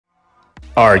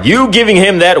Are you giving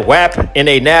him that WAP in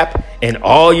a nap and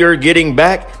all you're getting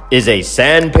back is a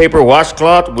sandpaper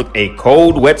washcloth with a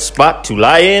cold, wet spot to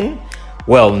lie in?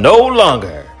 Well, no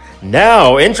longer.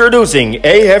 Now introducing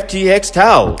AFTX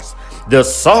towels, the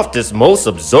softest, most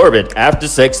absorbent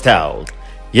after-sex towel.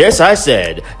 Yes, I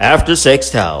said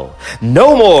after-sex towel.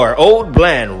 No more old,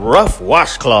 bland, rough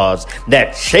washcloths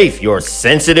that chafe your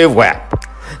sensitive WAP.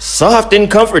 Soft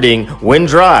and comforting when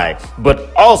dry,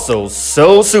 but also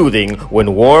so soothing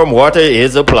when warm water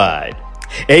is applied.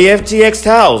 AFTX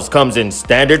towels comes in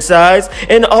standard size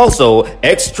and also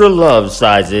extra love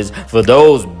sizes for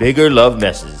those bigger love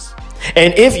messes.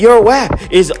 And if your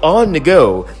WAP is on the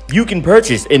go, you can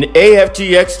purchase an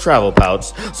AFTX travel pouch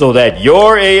so that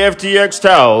your AFTX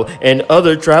towel and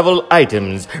other travel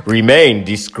items remain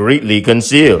discreetly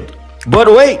concealed.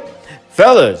 But wait,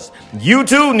 fellas, you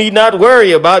too need not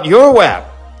worry about your WAP.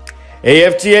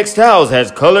 AFTX Towels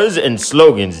has colors and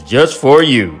slogans just for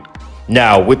you.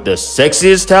 Now with the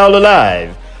sexiest towel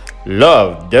alive,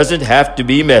 love doesn't have to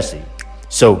be messy.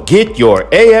 So get your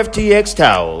AFTX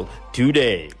towel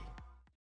today.